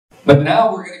But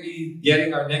now we're going to be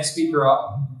getting our next speaker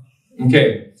up.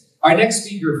 Okay. Our next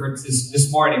speaker for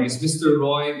this morning is Mr.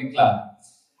 Roy Miclat.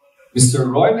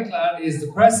 Mr. Roy Miclat is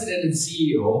the President and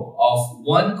CEO of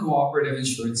One Cooperative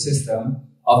Insurance System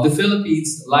of the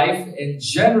Philippines Life and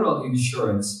General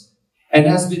Insurance, and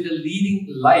has been the leading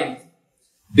life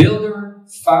builder,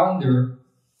 founder,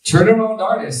 turnaround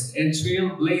artist, and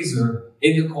trailblazer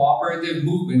in the cooperative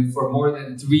movement for more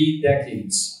than 3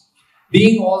 decades.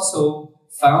 Being also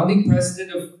founding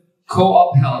president of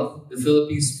CoopHealth, the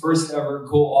Philippines' first ever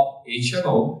co-op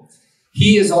HMO,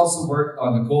 he has also worked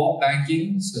on the co-op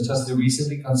banking, such as the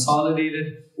recently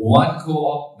consolidated One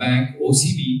Coop Bank,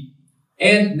 OCB,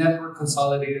 and Network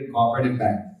Consolidated Cooperative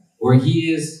Bank, where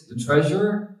he is the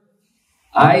treasurer.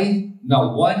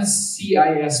 One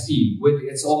CISP with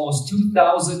its almost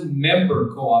 2,000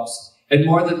 member co-ops and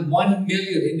more than 1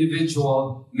 million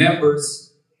individual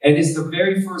members, and is the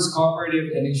very first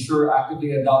cooperative and insurer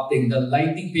actively adopting the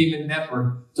Lightning Payment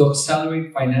Network to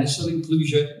accelerate financial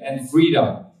inclusion and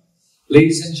freedom.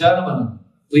 Ladies and gentlemen,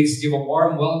 please give a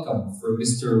warm welcome for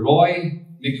Mr. Roy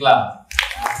Miclat.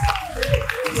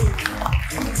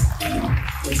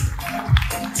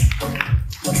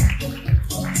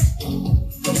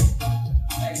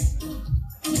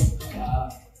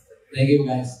 Thank you,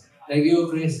 guys. Thank you,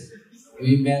 Chris.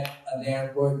 We met at the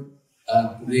airport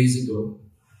 2 days ago,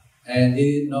 and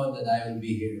he didn't know that I will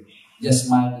be here. Just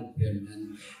smiled at him,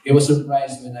 and he was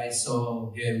surprised when I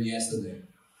saw him yesterday.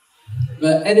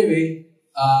 But anyway,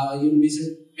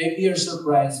 maybe you're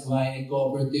surprised why a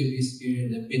cooperative is here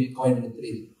in the Bitcoin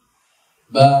retreat.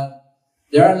 But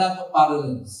there are a lot of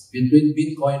parallels between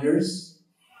Bitcoiners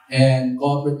and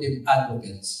cooperative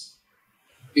advocates.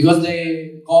 Because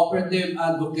the cooperative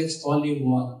advocates only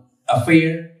want a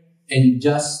fair and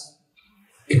just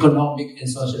economic and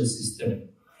social system.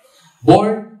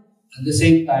 Born at the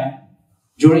same time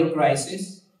during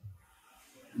crisis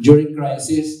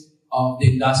of the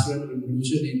Industrial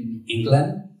Revolution in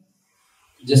England.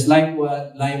 Just like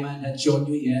what Lyman had shown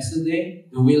you yesterday,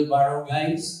 the wheelbarrow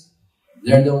guys,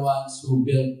 they're the ones who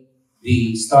built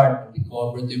the start of the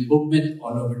cooperative movement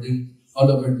all over the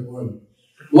world.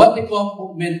 What the co-op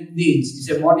movement needs is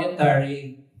a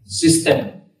monetary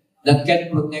system that can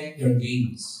protect their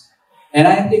gains. And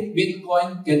I think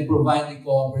Bitcoin can provide the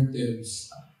cooperatives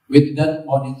with that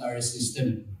monetary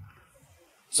system.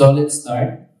 So let's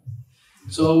start.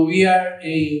 So we are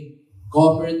a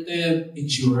cooperative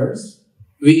insurers.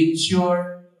 We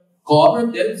insure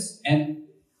cooperatives and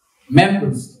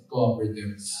members of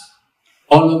cooperatives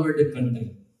all over the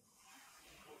country.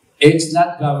 It's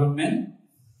not government.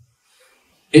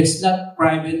 It's not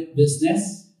private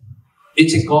business.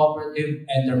 It's a cooperative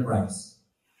enterprise.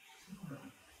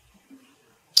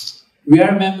 We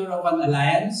are a member of an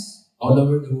alliance all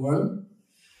over the world.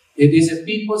 It is a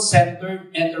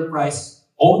people-centered enterprise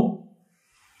owned,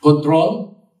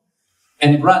 controlled,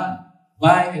 and run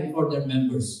by and for their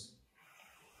members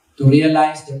to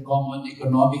realize their common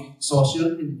economic,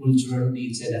 social, and cultural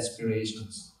needs and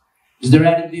aspirations. Is there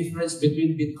any difference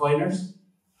between Bitcoiners?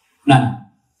 None.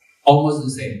 Almost the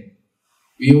same.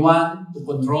 We want to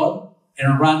control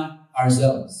and run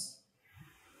ourselves.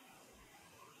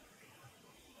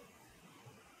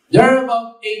 There are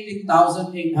about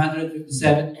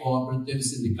 18,857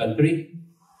 cooperatives in the country.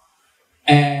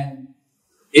 And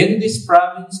in this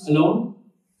province alone,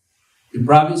 the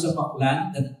province of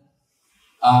Miclat, that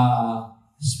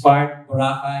is part,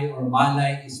 Boracay or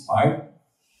Malay is part,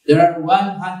 there are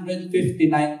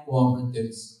 159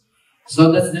 cooperatives.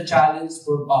 So that's the challenge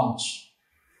for Pouch.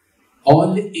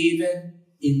 Only even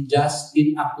in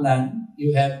Aklan,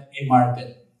 you have a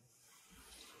market.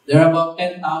 There are about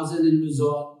 10,000 in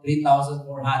Luzon,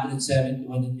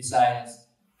 3,471 in Visayas,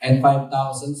 and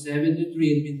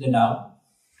 5,073 in Mindanao.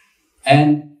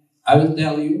 And I will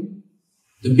tell you,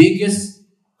 the biggest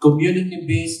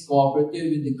community-based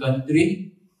cooperative in the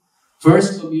country,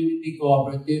 First Community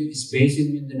Cooperative, is based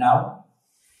in Mindanao.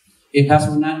 It has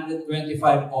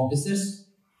 125 offices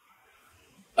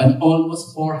and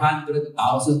almost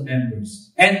 400,000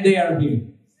 members. And they are here.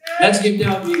 Let's give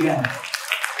them a big hand.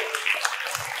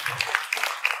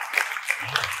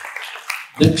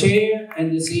 The chair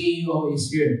and the CEO is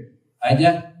here.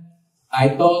 I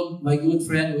told my good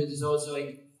friend, which is also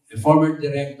a former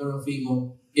director of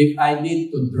FIGO, if I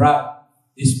need to drag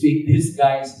these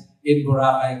guys in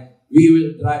Boracay, we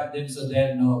will drag them so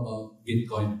they'll know about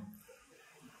Bitcoin.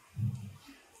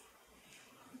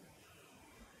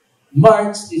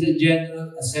 March is a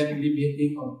General Assembly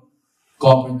meeting of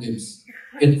cooperatives.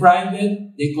 In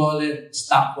private, they call it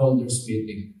stockholders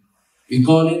meeting. We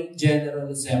call it General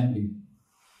Assembly.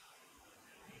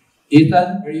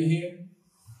 Ethan, are you here?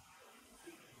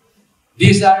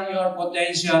 These are your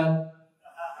potential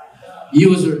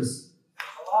users.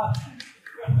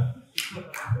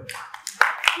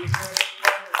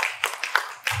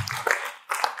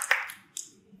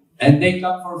 And they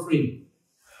come for free.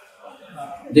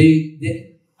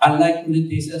 They unlike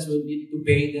politicians who need to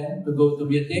pay them to go to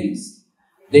meetings,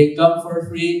 they come for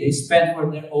free, they spend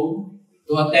for their own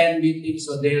to attend meetings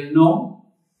so they'll know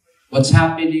what's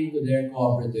happening to their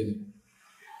cooperative.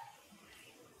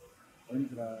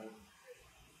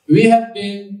 We have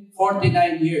been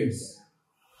 49 years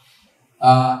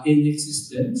in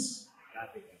existence.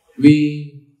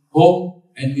 We hope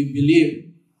and we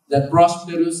believe that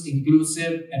prosperous,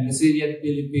 inclusive, and resilient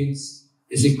Philippines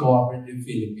is a cooperative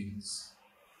Philippines.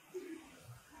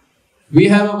 We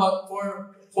have about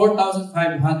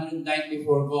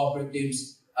 4,594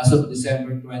 cooperatives as of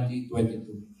December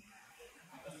 2022.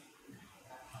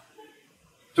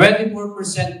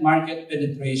 24% market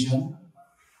penetration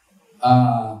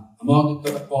among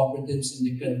the cooperatives in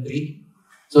the country.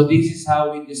 So this is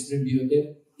how we distribute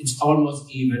it. It's almost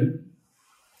even.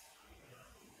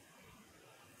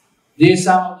 This is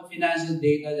some of the financial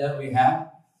data that we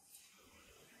have.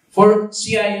 For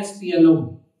CISP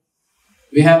alone,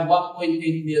 we have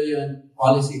 1.8 million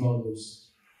policyholders,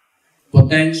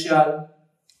 potential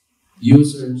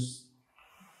users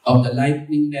of the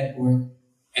Lightning Network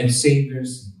and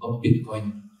savers of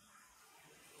Bitcoin.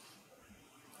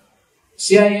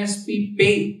 CISP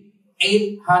paid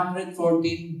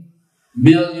 814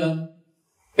 million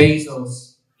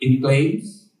pesos in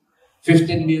claims,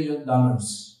 $15 million.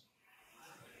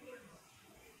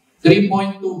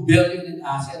 3.2 billion in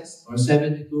assets, or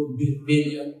 72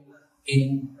 billion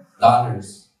in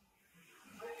dollars.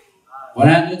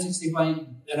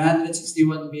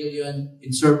 161 million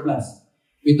in surplus.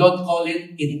 We don't call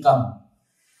it income.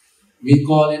 We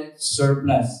call it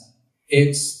surplus.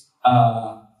 It's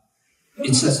a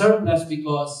surplus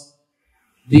because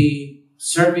the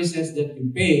services that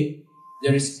you pay,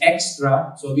 there is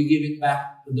extra, so we give it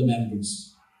back to the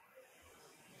members.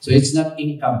 So it's not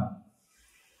income.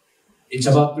 It's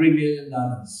about $3 million.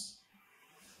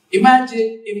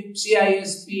 Imagine if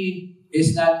CISP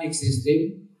is not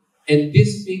existing and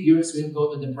these figures will go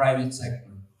to the private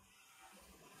sector.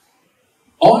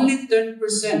 Only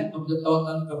 10% of the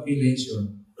total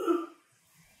population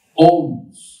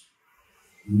owns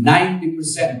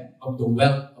 90% of the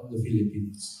wealth of the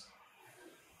Philippines.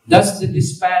 That's the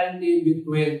disparity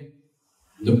between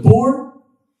the poor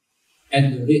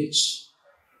and the rich.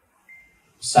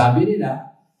 Sabi nila,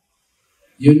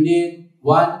 you need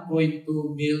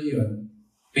 1.2 million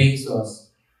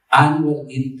pesos annual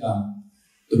income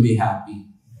to be happy.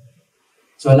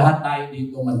 So lahat tayo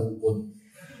dito malungkot.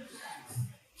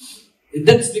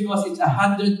 That's because it's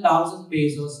 100,000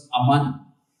 pesos a month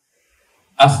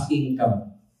as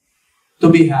income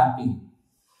to be happy.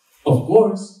 Of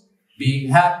course, being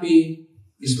happy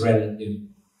is relative.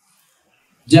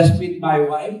 Just with my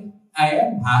wife, I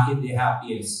am the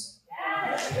happiest.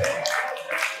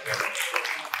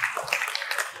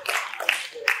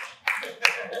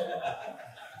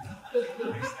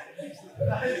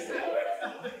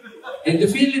 In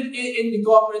the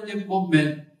cooperative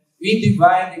movement, we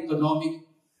divide the economic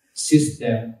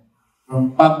system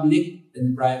from public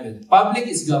and private. Public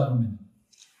is government.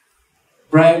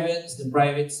 Private is the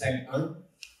private sector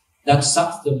that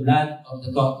sucks the blood of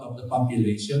the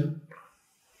population.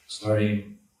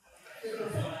 Sorry.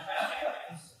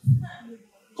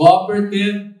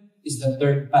 Cooperative is the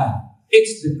third path.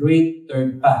 It's the great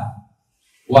third path.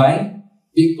 Why?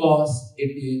 Because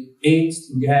it aims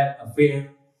to have a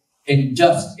fair and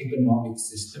just economic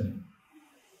system.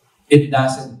 It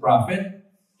doesn't profit.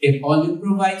 It only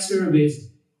provides service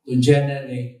to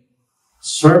generate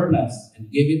surplus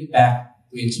and give it back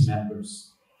to its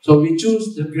members. So we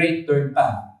choose the great third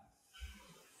path.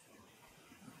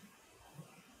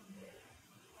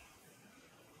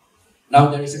 Now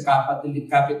there is a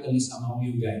capitalist among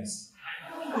you guys.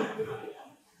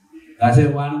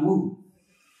 Doesn't want to move.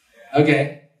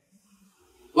 Okay.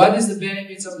 What is the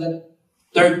benefits of the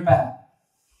third path?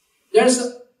 There's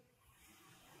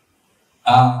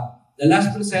the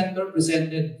last presenter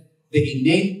presented the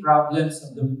innate problems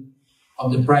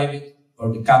of the private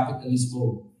or the capitalist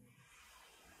mode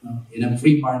in a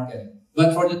free market.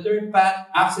 But for the third path,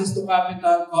 access to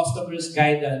capital, customers'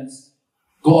 guidance,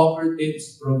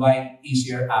 cooperatives provide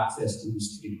easier access to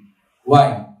this stream.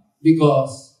 Why?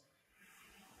 Because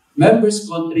members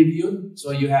contribute,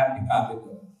 so you have the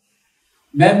capital.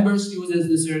 Members uses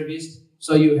the service,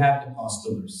 so you have the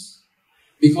customers.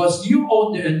 Because you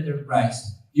own the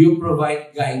enterprise, you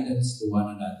provide guidance to one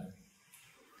another.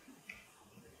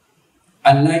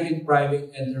 Unlike in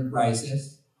private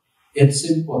enterprises, it's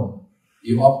simple.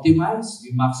 You optimize,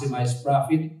 you maximize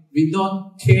profit. We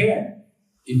don't care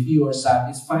if you are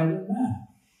satisfied or not.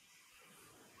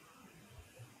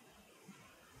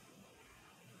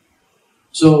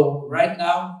 So right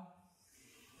now,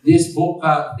 this book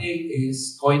thing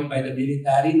is coined by the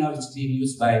military. Now it's being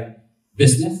used by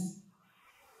business.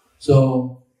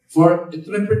 So for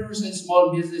entrepreneurs and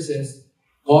small businesses,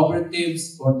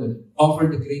 cooperatives offer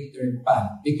the great third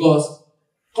path because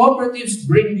cooperatives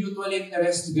bring mutual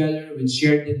interest together with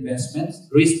shared investments,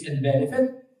 risk and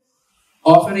benefit,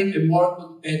 offering a more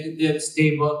competitive,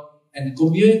 stable, and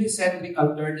community-centric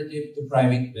alternative to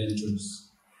private ventures.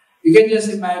 You can just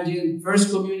imagine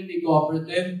First Community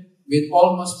Cooperative with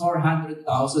almost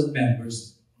 400,000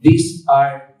 members. These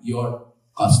are your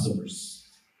customers.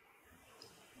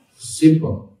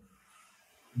 Simple.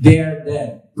 They are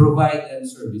there. Provide them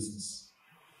services.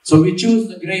 So we choose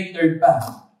the great third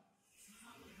path.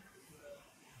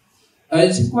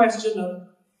 It's a question of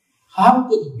how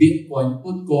could Bitcoin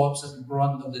put co-ops at the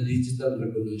front of the digital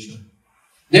revolution?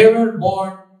 They were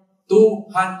born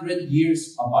 200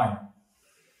 years apart.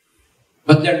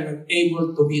 But they were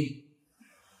able to meet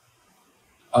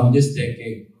on this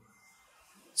decade.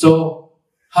 So,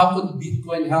 how could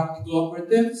Bitcoin help the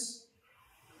cooperatives?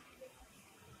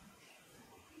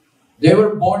 They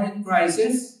were born in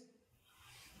crisis,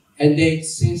 and they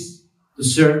exist to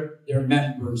serve their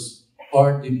members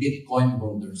or the Bitcoin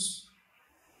holders.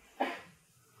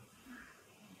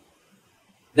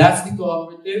 That's the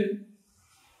cooperative.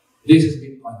 This is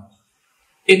Bitcoin.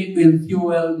 It will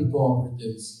fuel the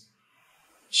cooperatives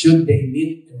should they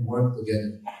meet and work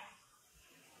together.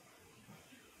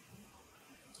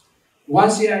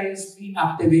 Once the ISP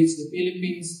activates the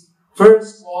Philippines'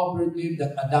 first cooperative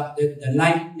that adopted the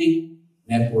Lightning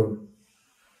Network.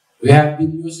 We have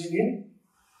been using it.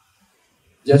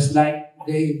 Just like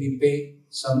today, we pay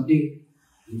something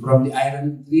from the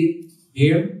iron grid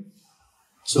here.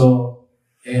 So,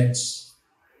 it's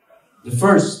the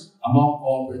first among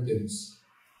cooperatives.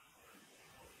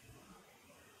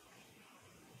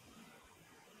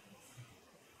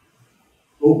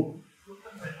 Oh.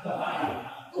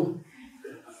 Oh.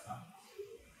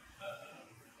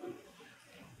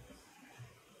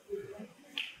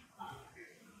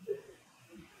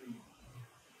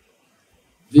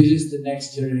 This is the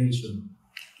next generation.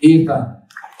 Ethan,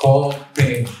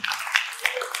 pay.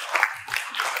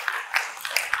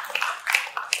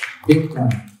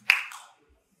 Bitcoin.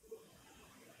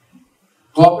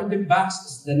 Cooperative banks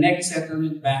is the next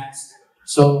settlement banks.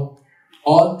 So,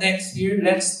 all text here,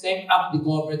 let's take up the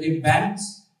cooperative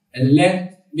banks and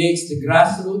makes the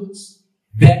grassroots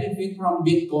benefit from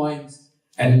Bitcoins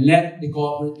and let the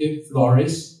cooperative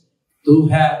flourish to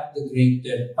have the great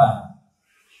third path.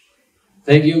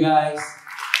 Thank you, guys.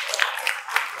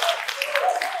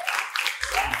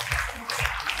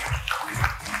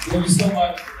 Thank you so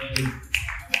much.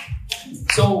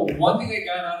 So one thing I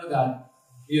got out of that,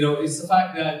 is the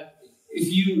fact that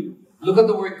if you look at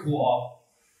the word co-op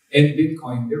and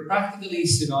Bitcoin, they're practically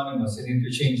synonymous and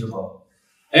interchangeable.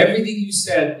 Everything you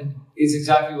said is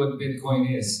exactly what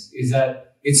Bitcoin is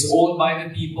that it's owned by the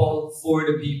people, for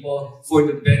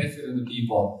the benefit of the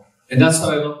people. And that's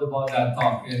what I loved about that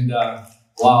talk. And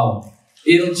wow,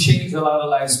 it'll change a lot of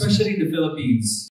lives, especially in the Philippines.